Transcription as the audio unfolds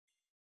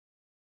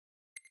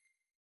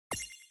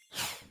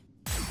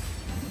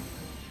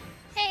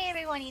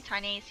everyone,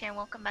 Itane here and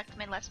welcome back to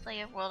my Let's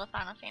Play of World of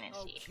Final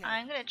Fantasy. Okay,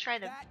 I'm gonna try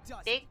the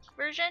big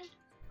version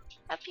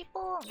of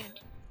people. I'm gonna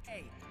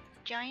do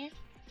giant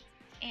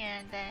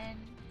and then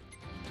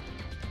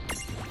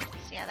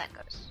see how that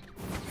goes.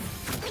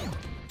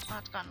 Oh,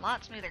 it's gone a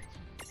lot smoother.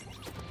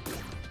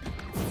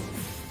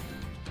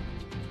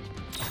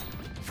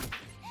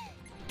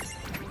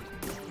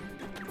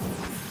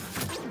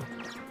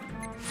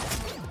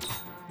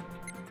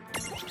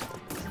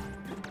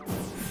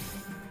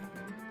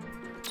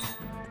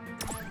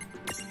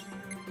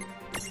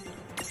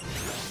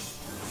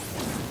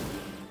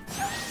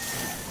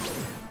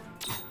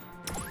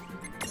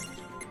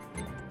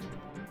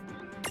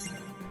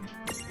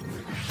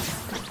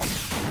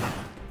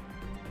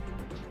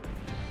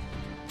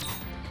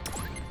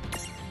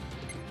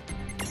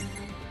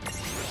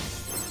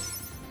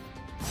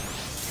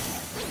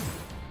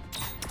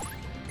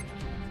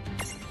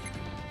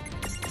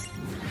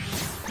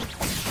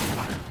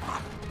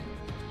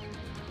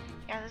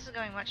 Yeah, this is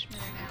going much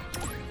smoother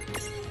now.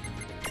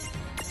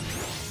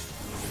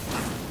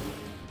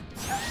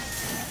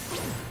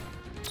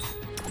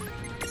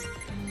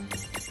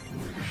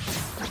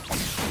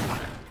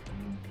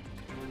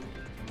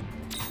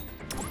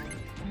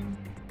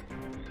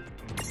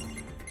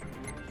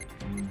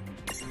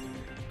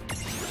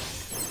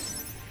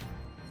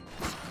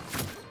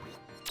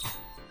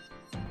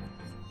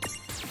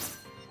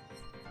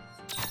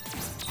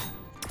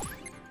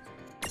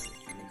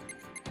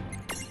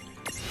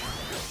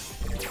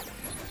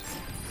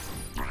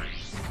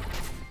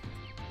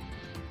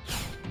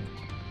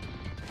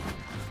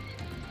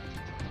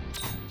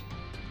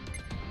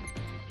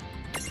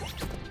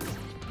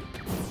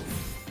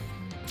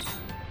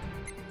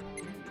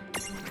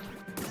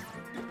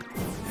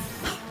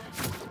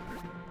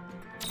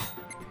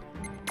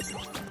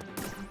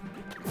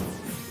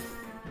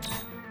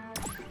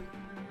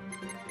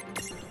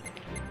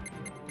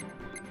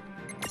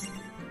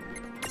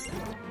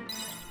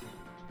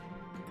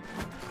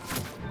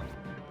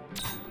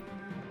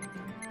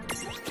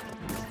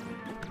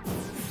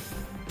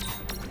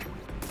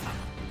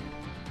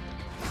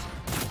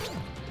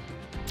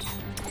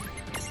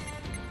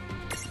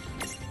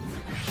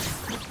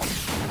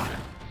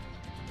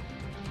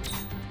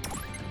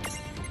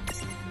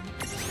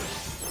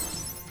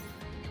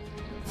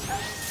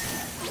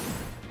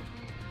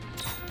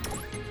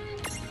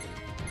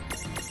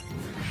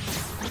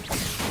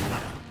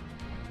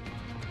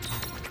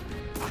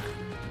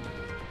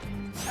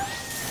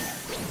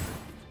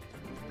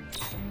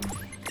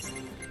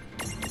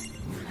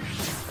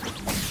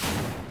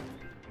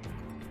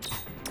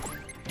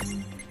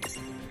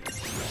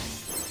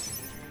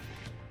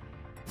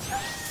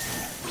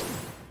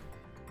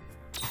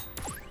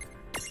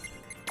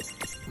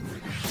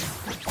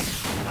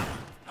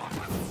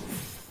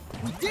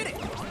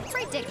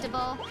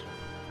 Predictable.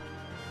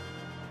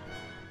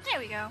 There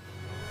we go.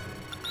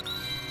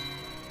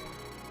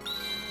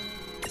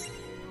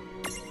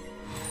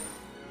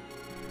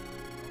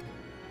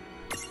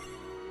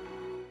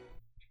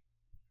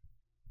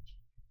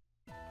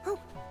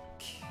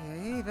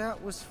 Okay,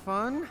 that was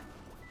fun.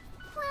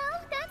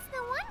 Well, that's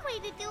the one way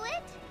to do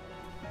it.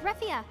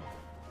 Refia,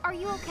 are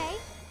you okay?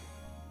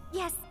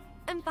 Yes,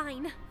 I'm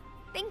fine.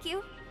 Thank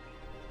you.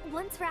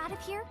 Once we're out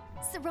of here,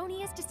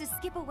 Saroni is just a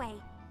skip away.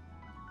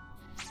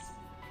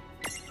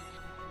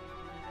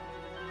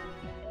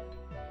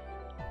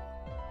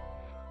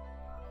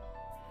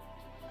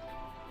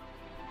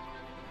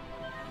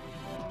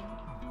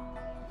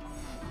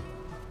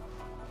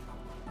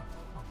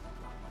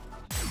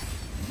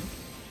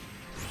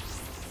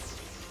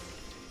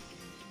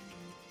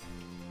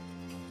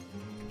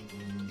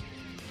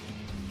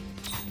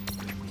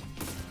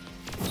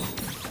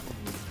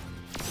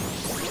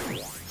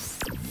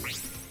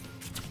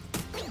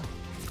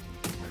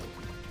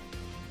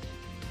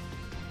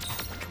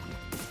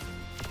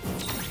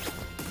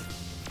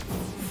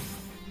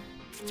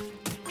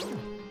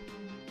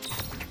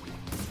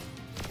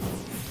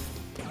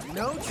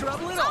 No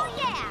trouble at all. Oh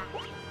yeah!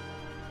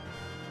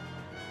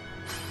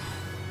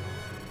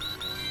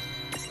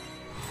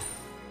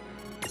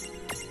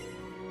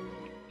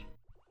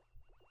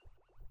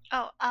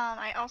 Oh,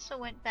 I also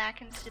went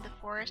back into the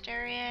forest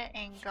area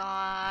and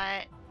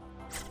got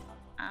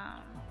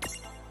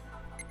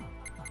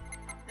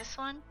this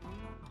one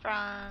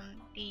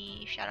from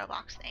the shadow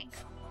box thing.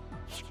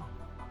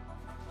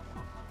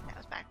 That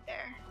was back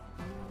there.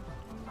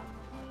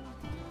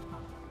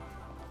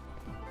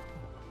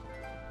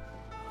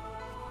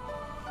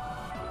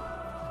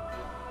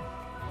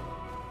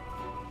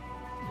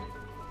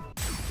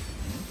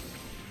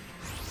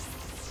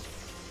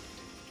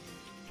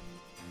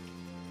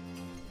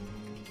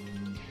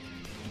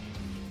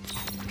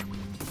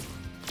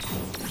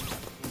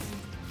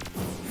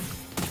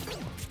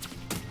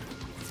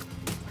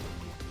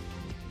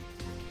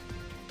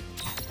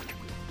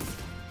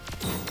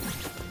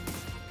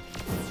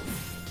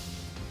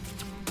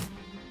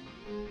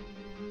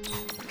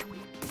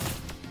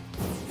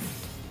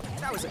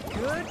 That was a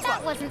good That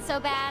fight. wasn't so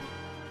bad.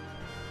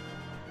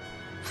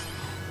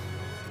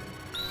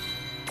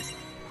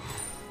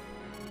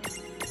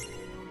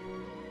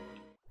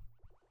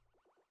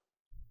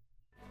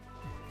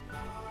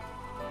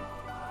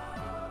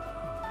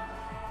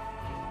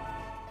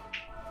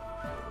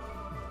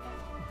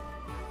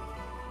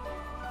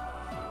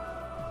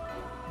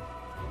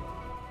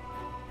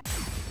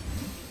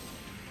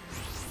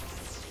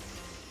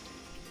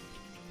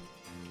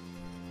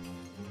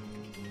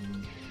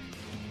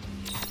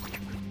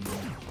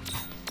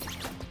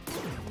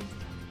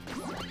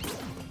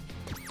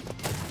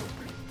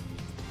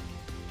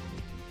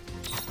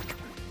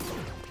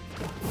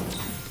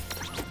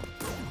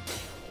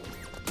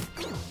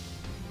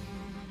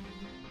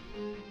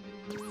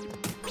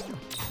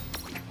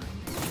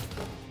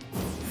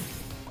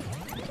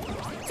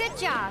 Good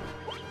job!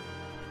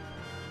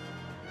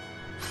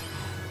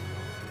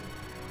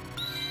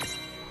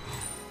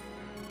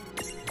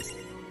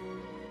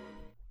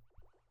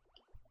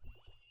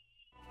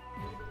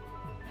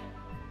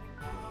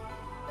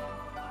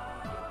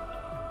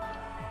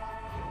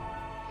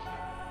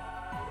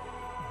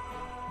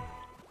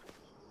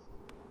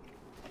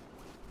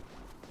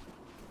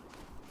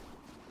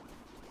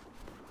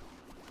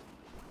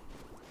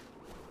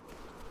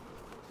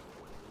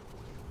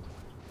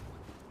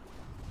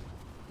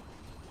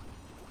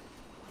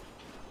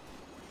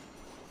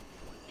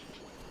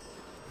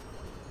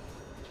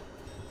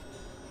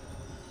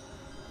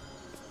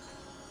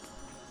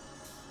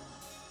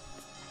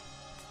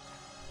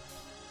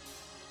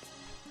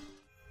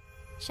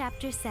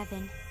 Chapter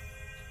 7.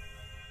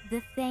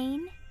 The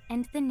Thane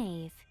and the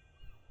Knave.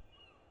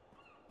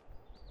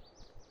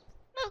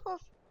 Muggles.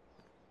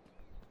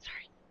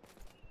 Sorry.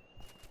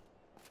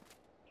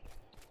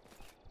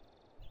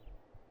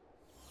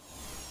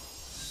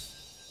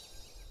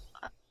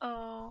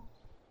 Uh-oh.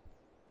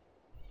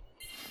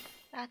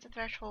 That's a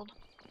threshold.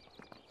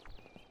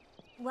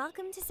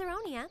 Welcome to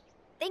Saronia.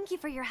 Thank you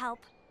for your help.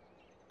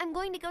 I'm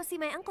going to go see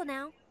my uncle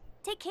now.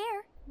 Take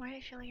care. Why do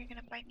I feel like you're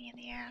gonna bite me in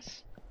the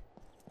ass?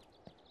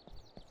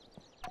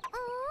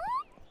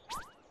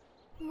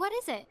 What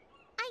is it?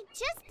 I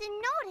just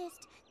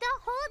noticed the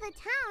whole of the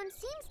town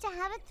seems to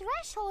have a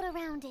threshold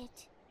around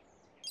it.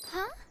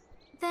 Huh?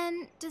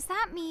 Then does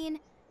that mean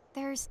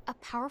there's a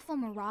powerful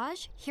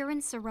mirage here in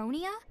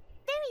Saronia?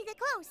 Very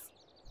close.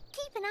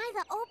 Keep an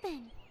eye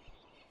open.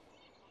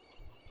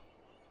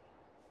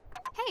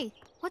 Hey,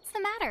 what's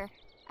the matter?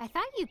 I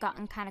thought you'd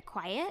gotten kind of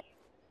quiet.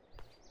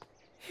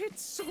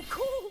 It's so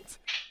cold.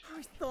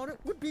 I thought it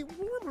would be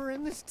warmer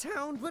in this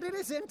town, but it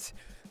isn't.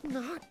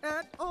 Not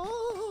at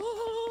all.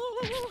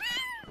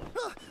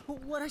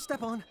 What'd I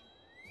step on?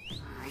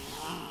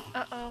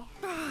 Uh-oh.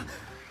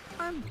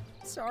 I'm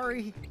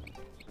sorry.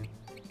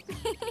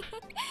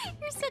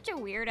 You're such a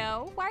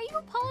weirdo. Why are you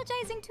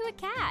apologizing to a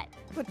cat?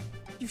 But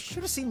you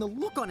should have seen the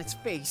look on its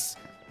face.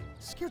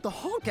 It scared the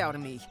honk out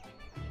of me.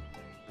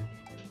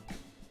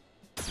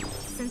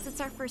 Since it's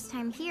our first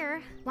time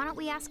here, why don't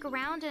we ask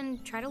around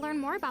and try to learn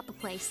more about the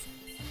place?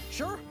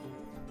 Sure.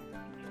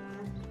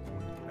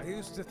 I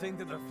used to think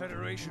that the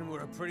Federation were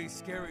a pretty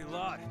scary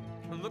lot.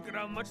 But look at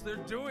how much they're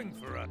doing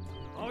for us.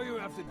 All you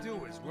have to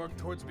do is work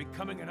towards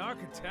becoming an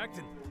architect,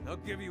 and they'll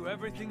give you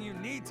everything you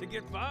need to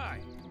get by.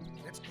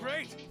 It's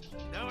great.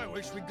 Now I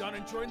wish we'd gone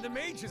and joined the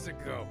mages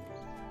ago.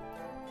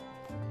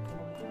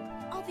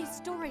 All these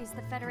stories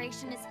the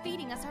Federation is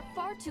feeding us are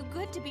far too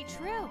good to be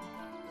true.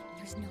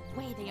 There's no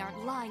way they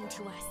aren't lying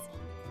to us.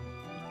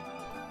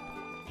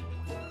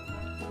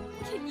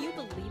 Can you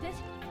believe it?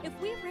 If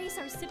we raise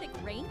our civic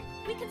rank,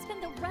 we can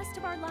spend the rest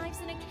of our lives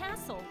in a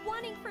castle,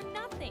 wanting for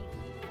nothing.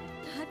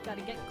 I've got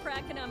to get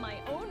cracking on my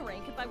own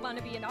rank if I want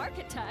to be an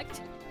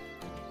architect.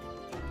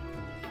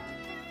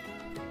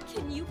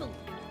 Can you believe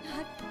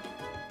it?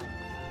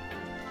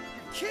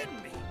 You're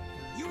kidding me!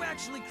 You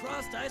actually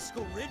crossed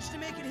Icicle Ridge to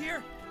make it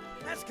here?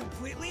 That's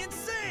completely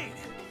insane!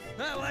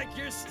 I like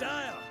your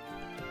style.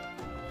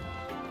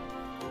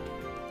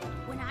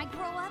 When I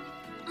grow up,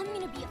 I'm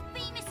gonna be a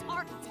famous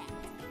architect.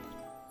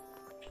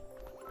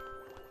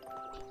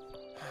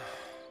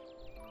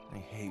 I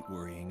hate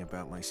worrying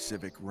about my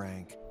civic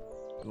rank.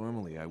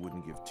 Normally, I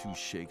wouldn't give two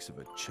shakes of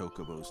a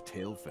chocobo's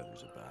tail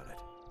feathers about it.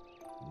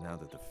 Now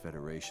that the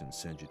Federation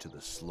sends you to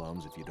the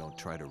slums if you don't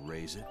try to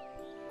raise it,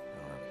 I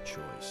don't have a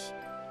choice.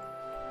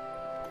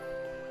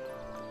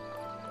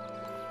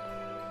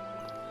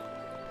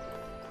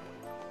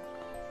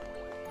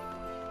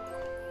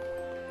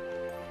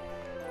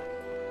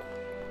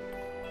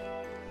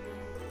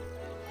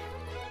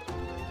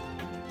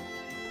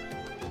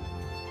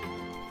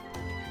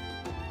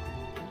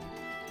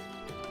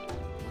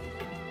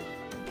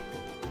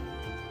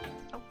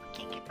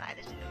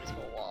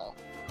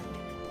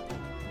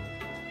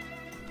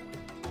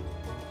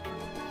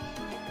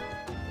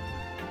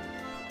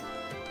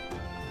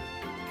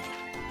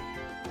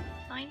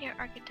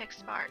 Architect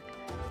spark.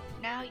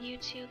 Now you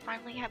two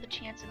finally have a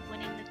chance of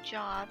winning the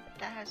job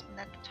that has been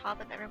at the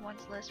top of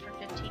everyone's list for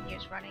 15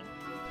 years running.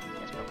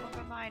 This book will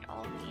provide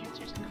all of the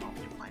answers and help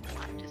your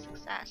plan to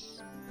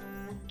success.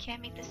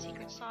 Can't make the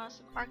secret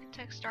sauce of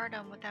architect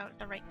stardom without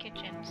the right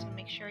kitchen, so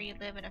make sure you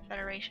live in a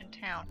Federation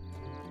town.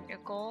 Your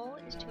goal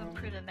is to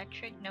improve the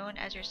metric known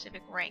as your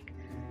civic rank.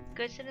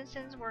 Good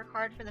citizens work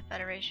hard for the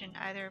Federation,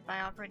 either by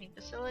operating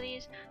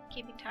facilities,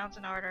 keeping towns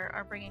in order,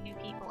 or bringing new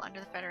people under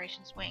the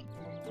Federation's wing.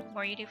 The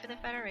more you do for the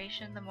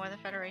Federation, the more the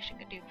Federation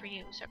can do for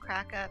you, so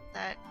crack up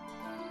that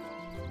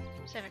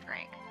civic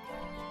rank.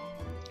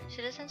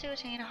 Citizens who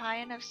attain a high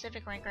enough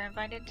civic rank are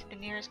invited to the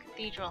nearest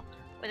cathedral,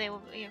 where they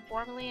will be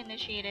formally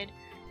initiated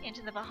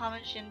into the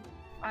Bahamut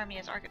army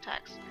as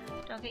architects.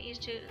 Don't get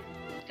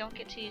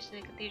too used to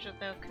the cathedral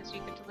though, because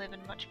you get to live in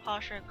much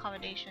posher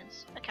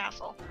accommodations, a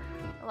castle.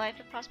 A life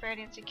of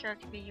prosperity and secure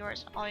can be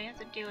yours. All you have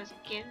to do is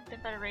give the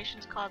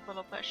Federation's cause a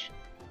little push.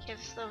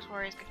 Kiss those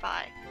worries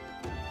goodbye.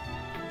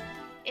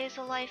 Is Is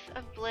a life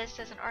of bliss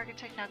as an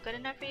architect not good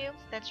enough for you?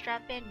 Then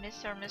strap in,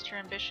 Miss or Mr.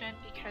 Ambition,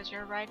 because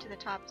your ride to the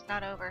top is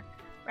not over.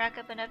 Rack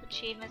up enough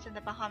achievements in the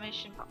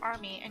Bahamasian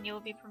army, and you will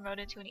be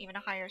promoted to an even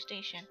higher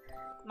station.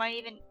 You might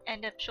even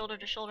end up shoulder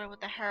to shoulder with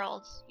the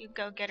heralds. You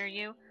go-getter,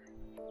 you.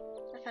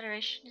 The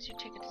Federation is your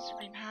ticket to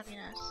supreme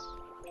happiness.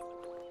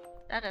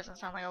 That doesn't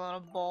sound like a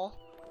little bull.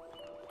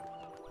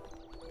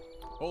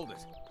 Hold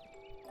it.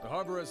 The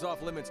harbor is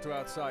off limits to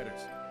outsiders.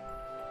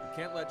 You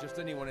can't let just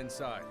anyone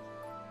inside.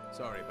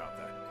 Sorry about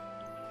that.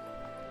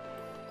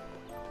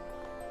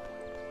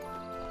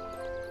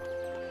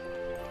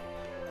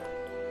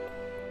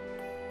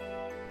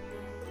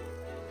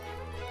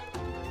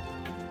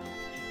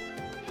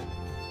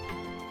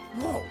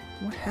 Whoa,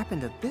 what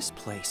happened to this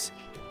place?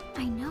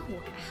 I know.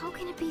 How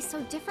can it be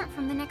so different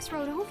from the next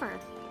road over?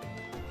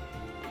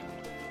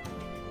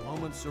 The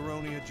moment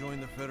Saronia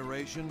joined the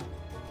Federation,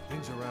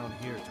 things around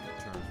here took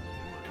a turn for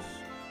the worse.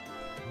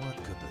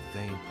 What could the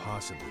Thane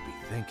possibly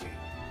be thinking?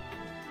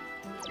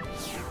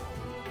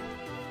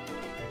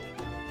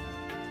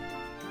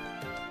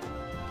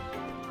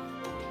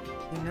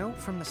 You know,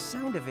 from the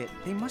sound of it,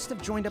 they must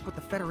have joined up with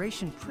the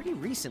Federation pretty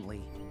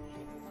recently.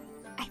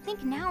 I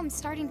think now I'm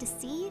starting to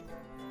see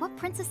what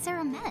Princess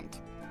Sarah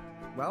meant.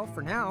 Well,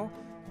 for now,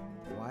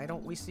 why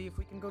don't we see if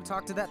we can go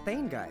talk to that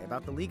Thane guy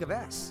about the League of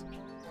S?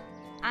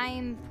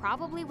 I'm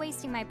probably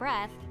wasting my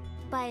breath,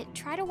 but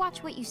try to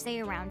watch what you say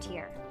around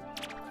here.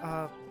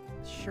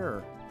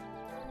 Sure.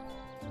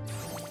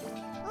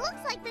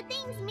 Looks like the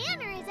Thane's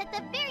manor is at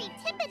the very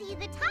tippity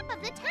the top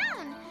of the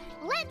town.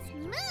 Let's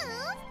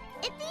move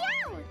it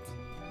out.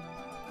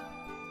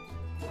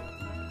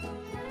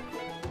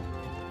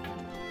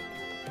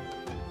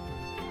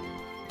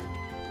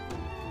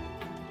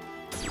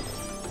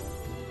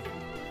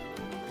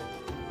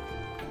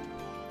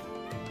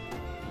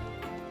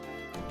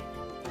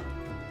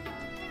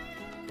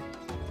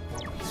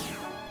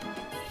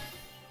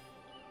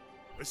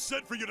 I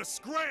said for you to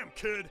scram,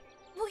 kid!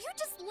 Will you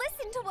just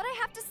listen to what I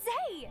have to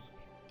say?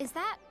 Is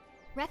that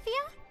Refia?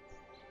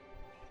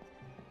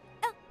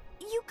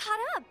 You caught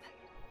up.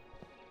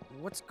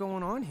 What's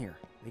going on here?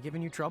 They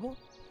giving you trouble?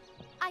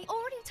 I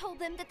already told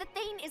them that the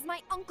Thane is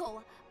my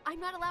uncle. I'm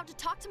not allowed to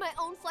talk to my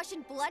own flesh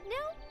and blood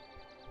now?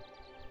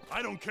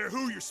 I don't care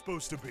who you're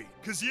supposed to be,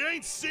 cause you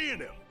ain't seeing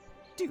him!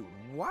 Dude,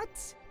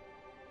 what?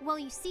 Well,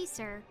 you see,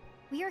 sir,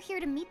 we are here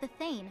to meet the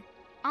Thane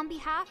on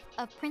behalf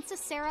of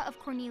Princess Sarah of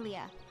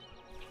Cornelia.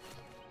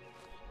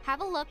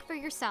 Have a look for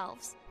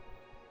yourselves.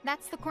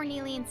 That's the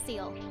Cornelian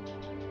seal.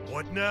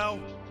 What now?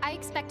 I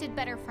expected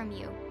better from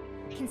you,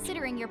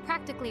 considering you're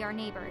practically our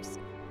neighbors.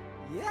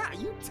 Yeah,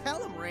 you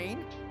tell him,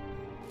 Rain.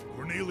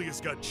 Cornelia's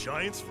got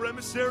giants for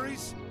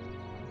emissaries?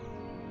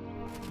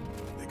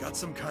 They got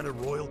some kind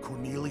of royal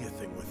Cornelia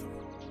thing with them.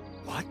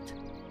 What?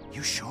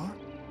 You sure?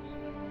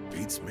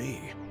 Beats me.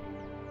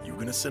 You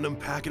gonna send them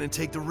packing and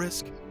take the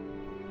risk?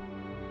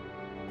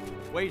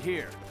 Wait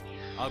here.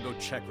 I'll go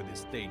check with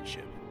his Thane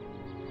ship.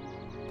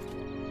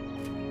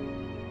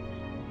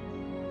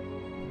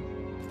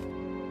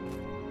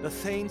 The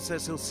Thane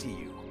says he'll see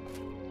you.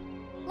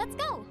 Let's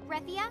go,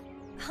 Refia.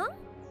 Huh?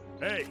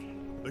 Hey,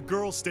 the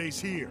girl stays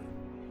here.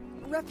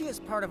 Refia's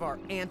part of our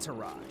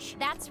entourage.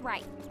 That's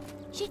right.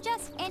 She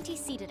just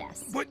anteceded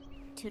us. What?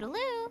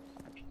 Toodaloo.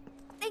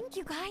 Thank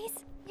you,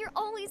 guys. You're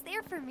always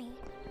there for me.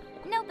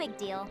 No big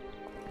deal.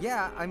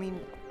 Yeah, I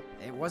mean,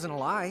 it wasn't a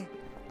lie.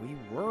 We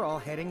were all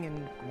heading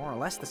in more or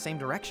less the same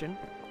direction.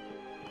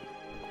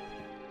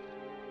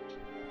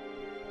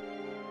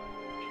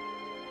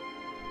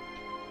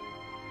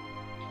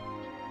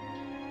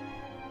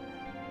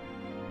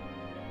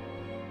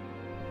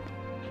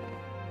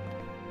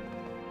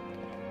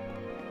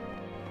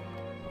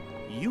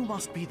 You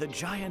must be the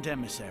giant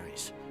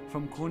emissaries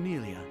from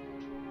Cornelia.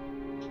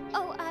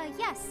 Oh,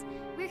 yes.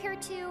 We're here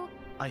to...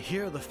 I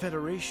hear the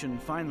Federation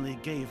finally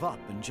gave up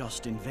and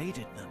just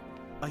invaded them.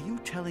 Are you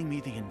telling me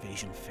the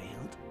invasion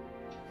failed?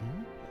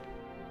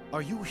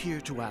 Are you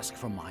here to ask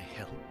for my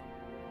help?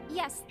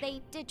 Yes,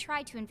 they did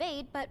try to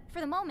invade, but for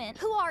the moment...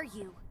 Who are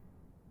you?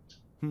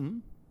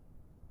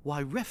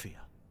 Why,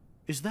 Refia,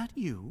 is that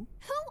you?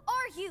 Who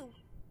are you?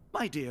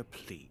 My dear,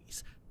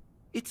 please.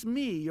 It's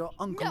me, your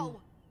uncle.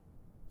 No!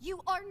 You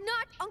are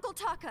not Uncle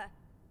Taka!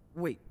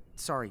 Wait,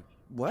 sorry,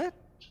 what?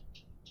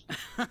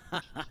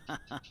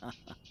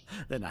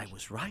 Then I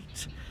was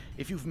right.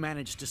 If you've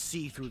managed to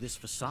see through this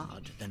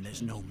facade, then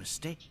there's no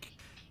mistake.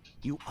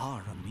 You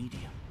are a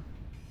medium.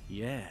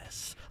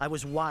 Yes, I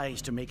was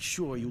wise to make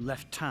sure you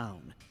left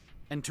town,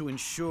 and to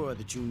ensure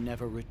that you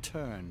never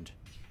returned.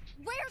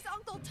 Where's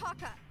Uncle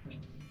Taka?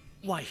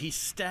 Why, he's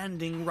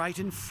standing right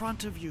in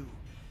front of you.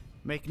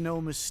 Make no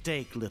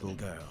mistake, little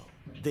girl.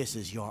 This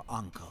is your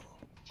uncle.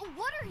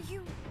 What are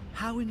you...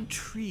 How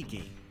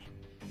intriguing.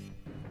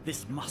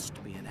 This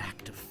must be an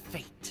act of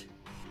fate.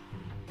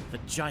 The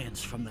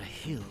giants from the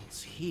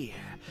hills here,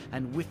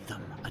 and with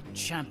them a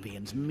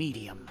champion's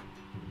medium.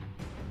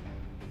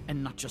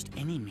 And not just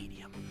any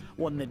medium,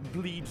 one that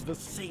bleeds the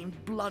same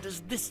blood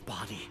as this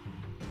body.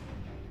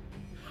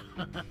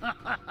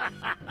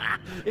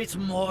 It's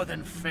more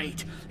than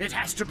fate. It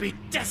has to be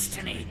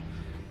destiny.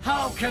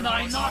 How can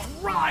I not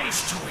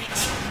rise to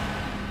it?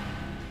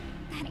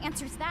 That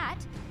answers that.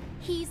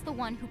 He's the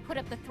one who put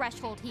up the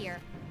threshold here.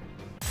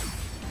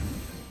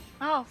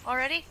 Oh,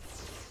 already?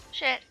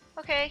 Shit.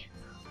 Okay.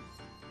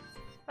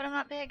 But I'm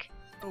not big.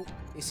 Oh,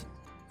 is he?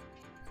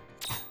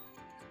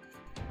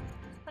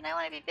 But I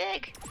want to be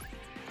big.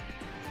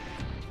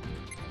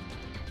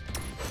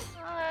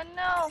 Oh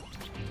no.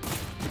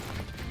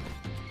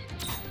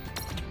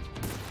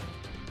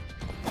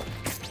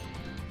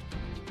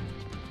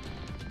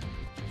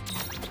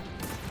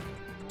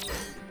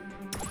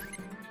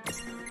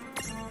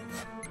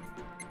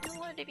 I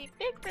wanted to be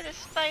big for this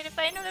fight if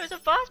I knew there was a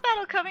boss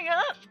battle coming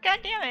up. God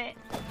damn it.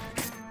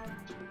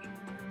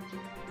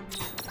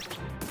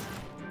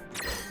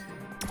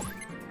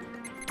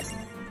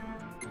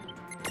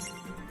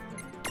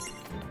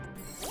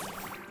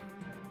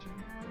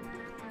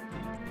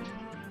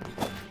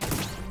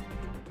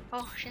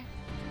 Oh shit.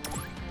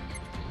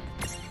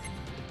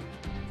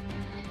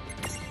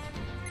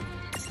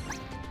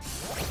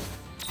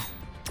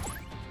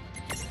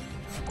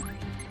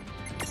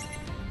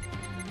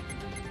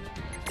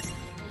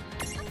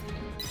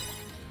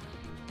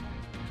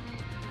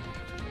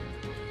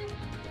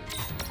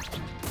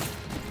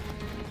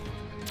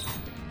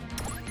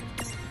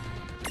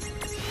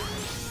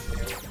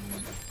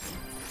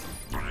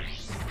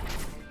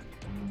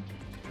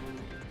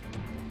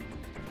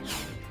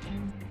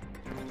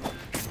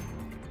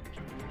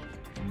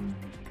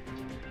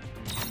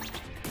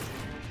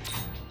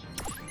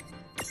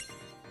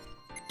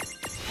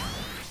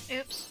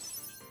 Oops.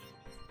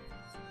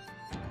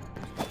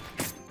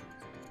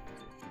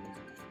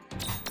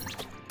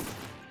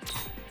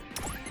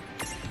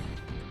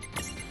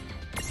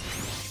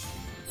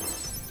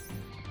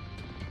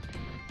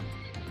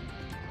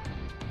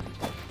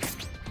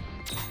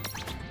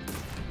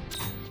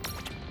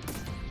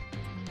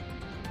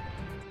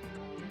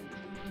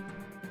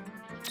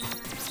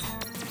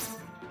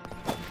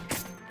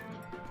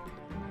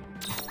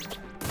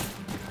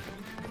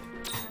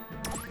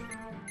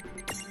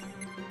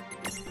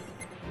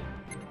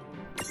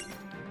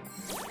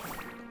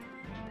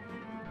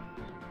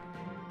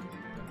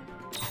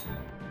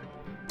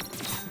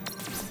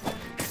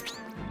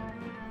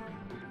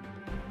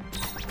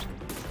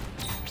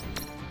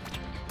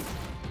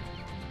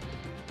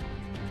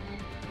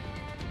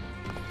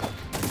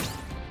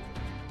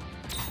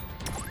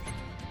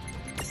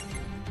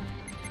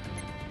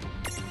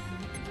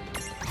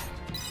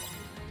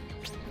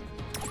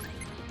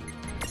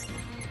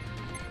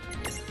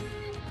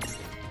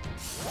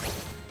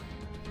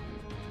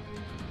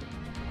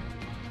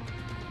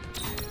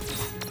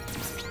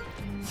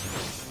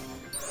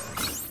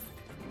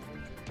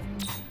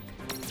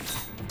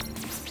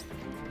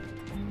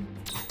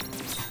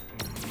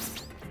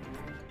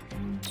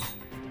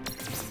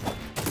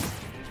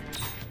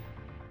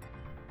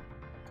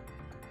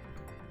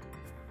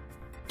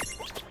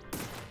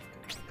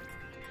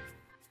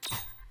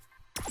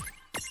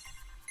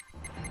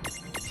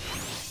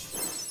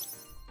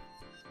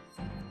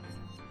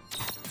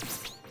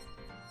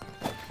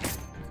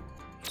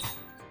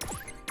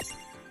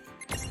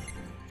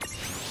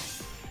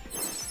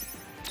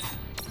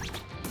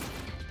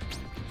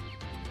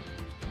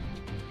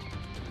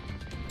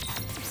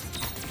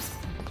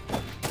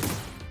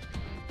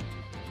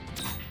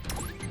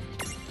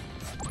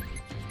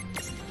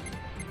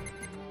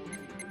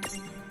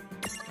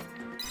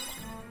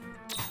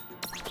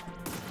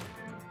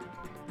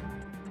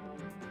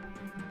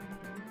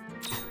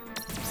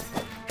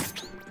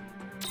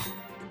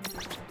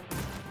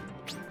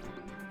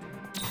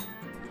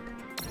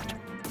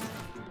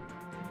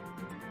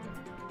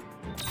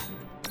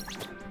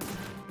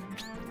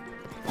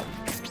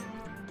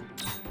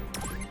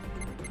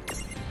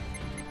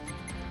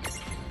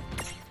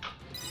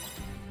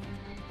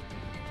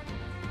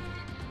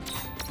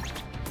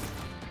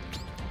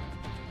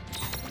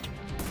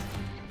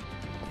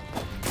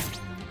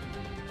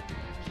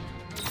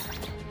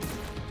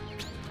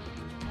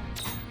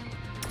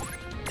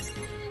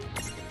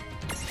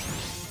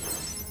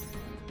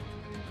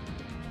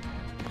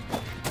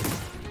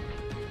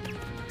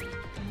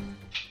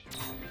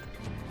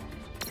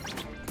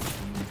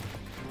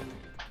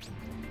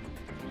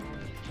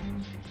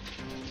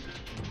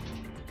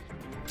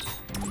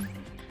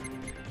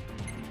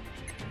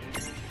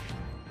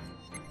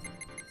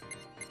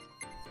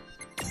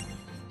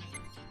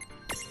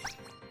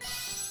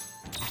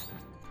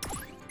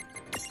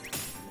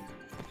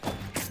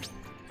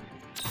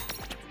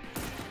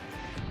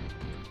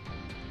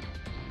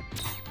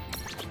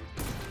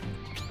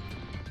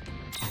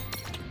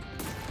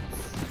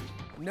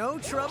 No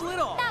trouble at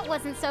all. That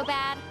wasn't so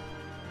bad.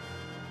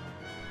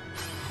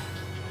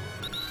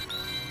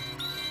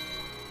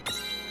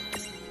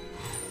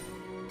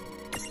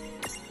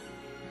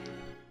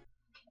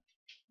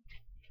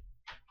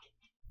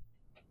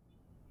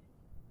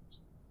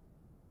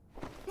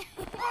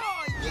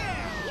 Oh,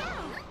 yeah!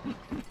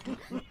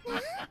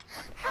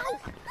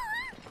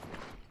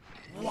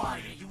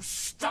 Why are you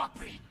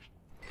stopping?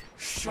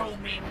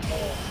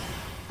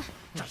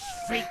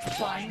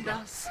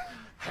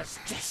 Has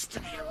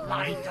destiny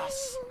aligned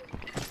us?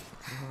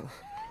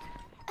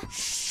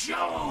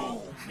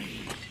 Show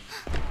me!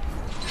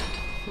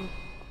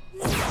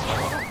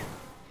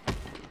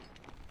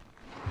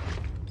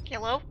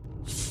 Hello?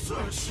 Sir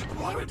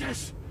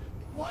Squaritus,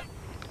 what?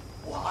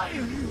 Why are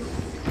you?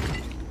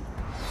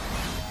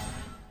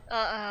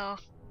 Uh-oh.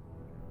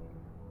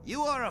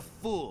 You are a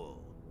fool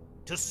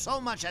to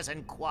so much as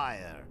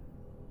inquire.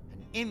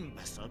 An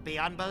imbecile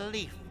beyond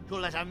belief to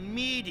let a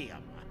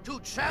medium to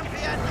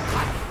champion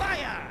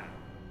fire!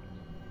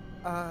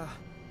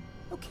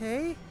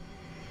 Okay.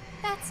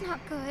 That's not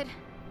good.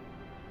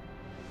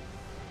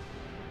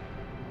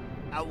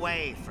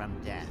 Away from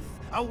death,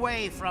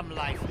 away from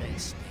life they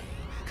stay.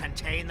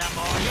 Contain them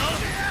or you'll...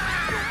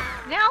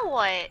 Now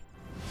what?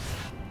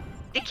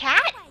 The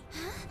cat?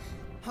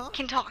 Huh?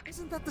 Can talk.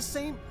 Isn't that the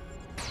same?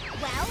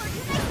 Well, are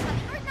you guys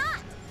coming or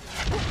not?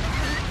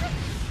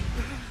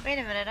 Wait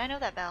a minute, I know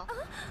that bell.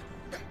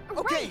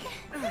 Okay.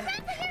 Run for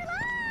your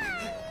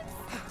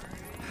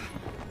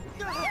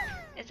lives!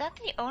 Is that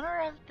the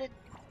owner of the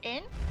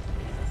inn?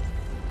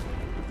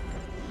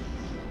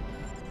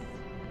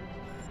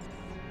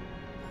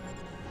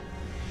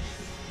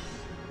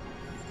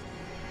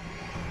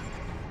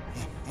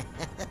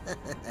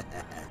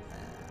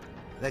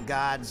 The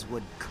gods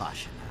would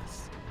caution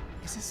us.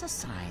 Is this a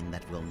sign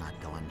that will not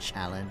go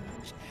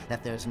unchallenged?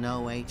 That there's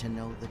no way to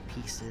know the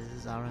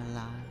pieces are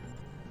alive?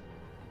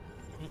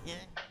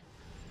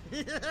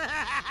 He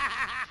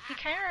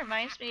kind of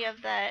reminds me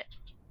of that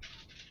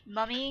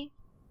mummy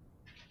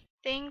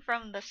thing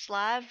from the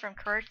slab from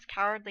Courage the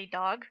Cowardly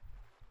Dog.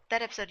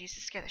 That episode used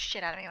to scare the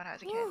shit out of me when I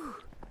was a kid. Whew,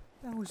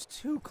 that was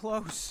too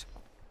close.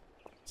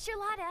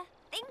 Charlotta,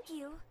 thank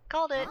you.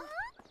 Called it.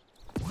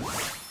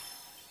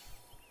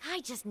 I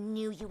just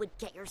knew you would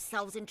get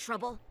yourselves in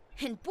trouble.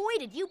 And boy,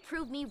 did you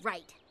prove me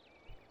right.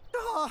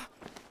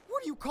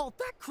 What do you call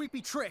that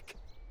creepy trick?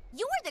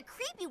 You were the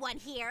creepy one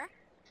here.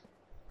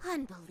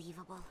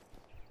 Unbelievable.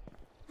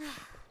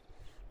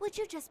 Would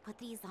you just put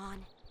these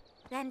on,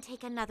 then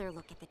take another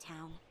look at the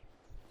town?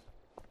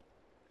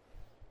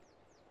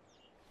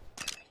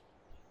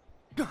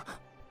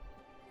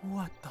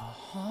 What the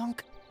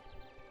honk?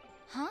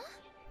 Huh?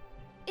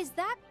 Is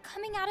that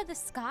coming out of the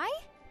sky?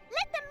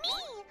 Let them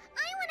me!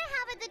 I want to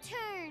have the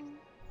turn.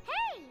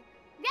 Hey,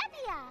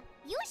 Revia,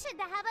 you should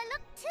have a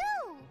look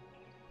too.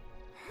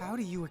 How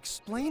do you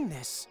explain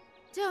this?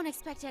 Don't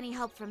expect any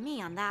help from me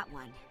on that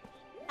one.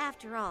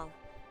 After all,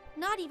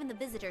 not even the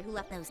visitor who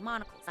left those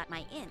monocles at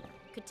my inn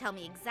could tell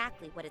me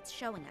exactly what it's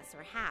showing us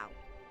or how.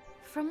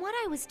 From what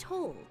I was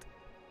told,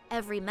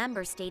 every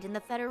member state in the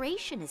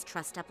Federation is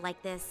trussed up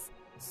like this.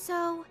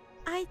 So,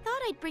 I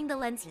thought I'd bring the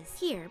lenses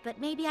here, but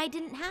maybe I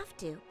didn't have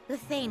to. The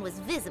Thane was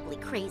visibly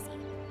crazy.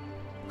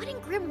 What in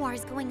Grimoire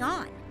is going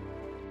on?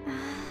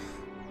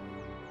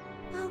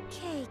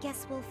 Okay,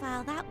 guess we'll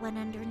file that one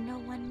under no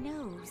one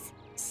knows.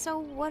 So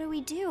what do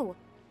we do?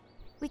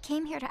 We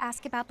came here to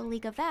ask about the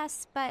League of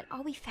S, but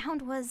all we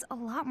found was a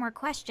lot more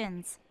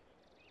questions.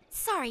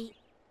 Sorry,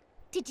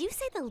 did you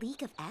say the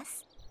League of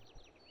S?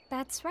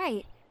 That's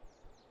right.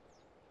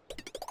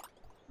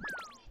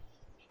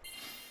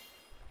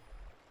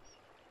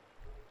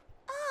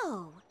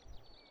 Oh,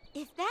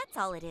 if that's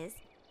all it is,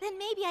 then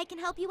maybe I can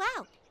help you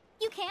out.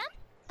 You can?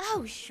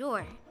 Oh,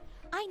 sure.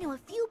 I know a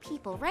few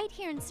people right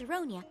here in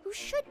Saronia who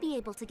should be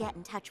able to get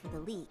in touch with the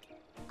League.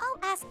 I'll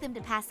ask them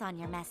to pass on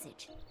your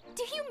message.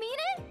 Do you mean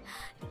it?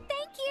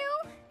 Thank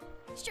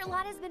you!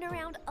 Charlotta's been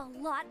around a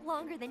lot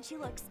longer than she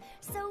looks,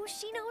 so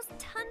she knows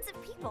tons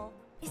of people.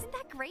 Isn't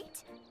that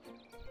great?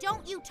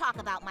 Don't you talk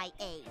about my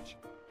age.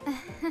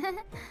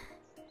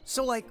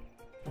 So, like,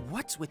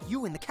 what's with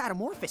you and the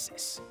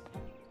catamorphosis?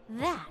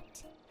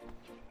 That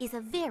is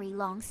a very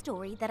long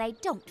story that I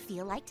don't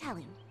feel like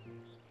telling.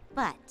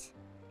 But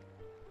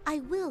I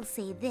will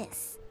say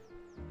this.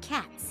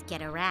 Cats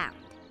get around.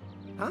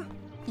 Huh?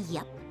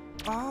 Yep.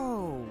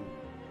 Oh,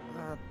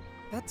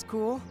 that's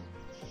cool.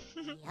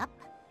 Yep.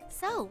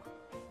 So,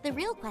 the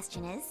real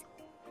question is,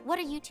 what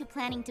are you two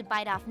planning to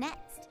bite off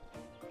next?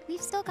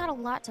 We've still got a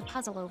lot to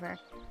puzzle over.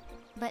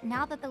 But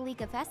now that the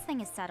League of S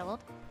thing is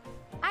settled,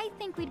 I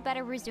think we'd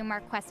better resume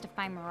our quest to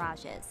find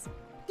mirages.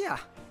 Yeah.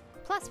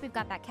 Plus, we've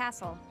got that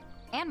castle.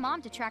 And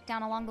Mom to track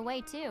down along the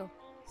way, too.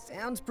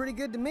 Sounds pretty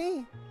good to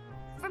me.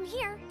 From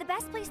here, the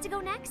best place to go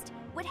next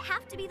would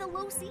have to be the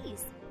low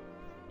seas.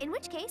 In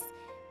which case,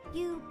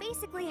 you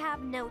basically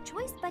have no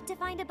choice but to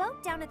find a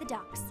boat down at the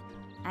docks.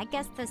 I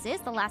guess this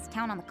is the last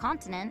town on the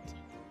continent.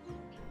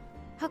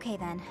 Okay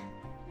then,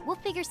 we'll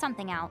figure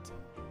something out.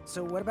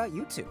 So what about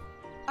you two?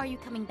 Are you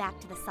coming back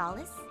to the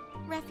Solace,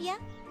 Refia?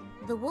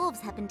 The wolves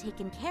have been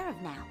taken care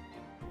of now,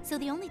 so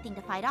the only thing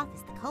to fight off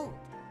is the cold.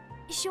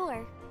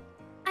 Sure.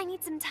 I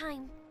need some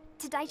time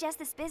to digest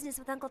this business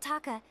with Uncle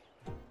Taka.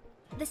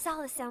 The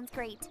Solace sounds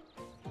great.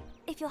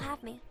 If you'll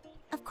have me.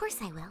 Of course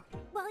I will.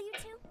 Well, you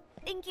two,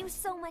 thank you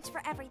so much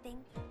for everything.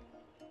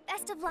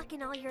 Best of luck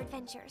in all your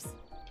adventures.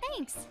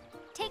 Thanks.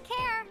 Take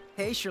care.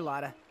 Hey,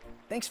 Charlotta.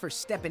 Thanks for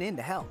stepping in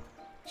to help.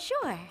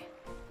 Sure.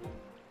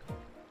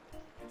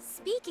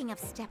 Speaking of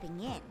stepping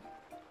in,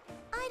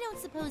 I don't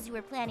suppose you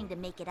were planning to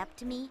make it up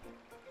to me?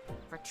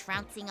 For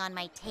trouncing on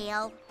my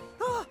tail?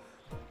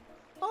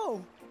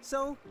 Oh,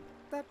 so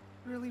that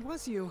really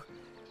was you.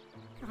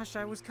 Gosh,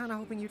 I was kind of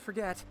hoping you'd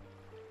forget.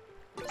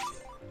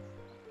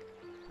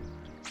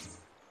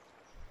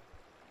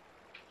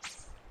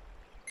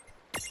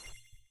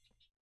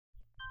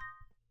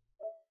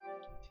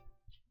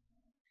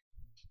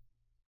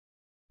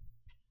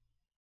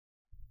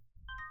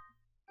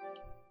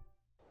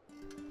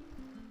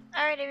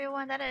 Alright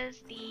everyone, that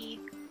is the...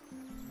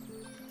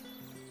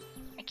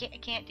 I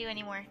can't do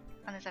any more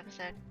on this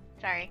episode.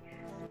 Sorry.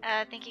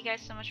 Thank you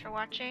guys so much for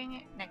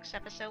watching. Next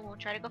episode we'll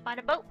try to go find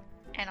a boat.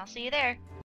 And I'll see you there.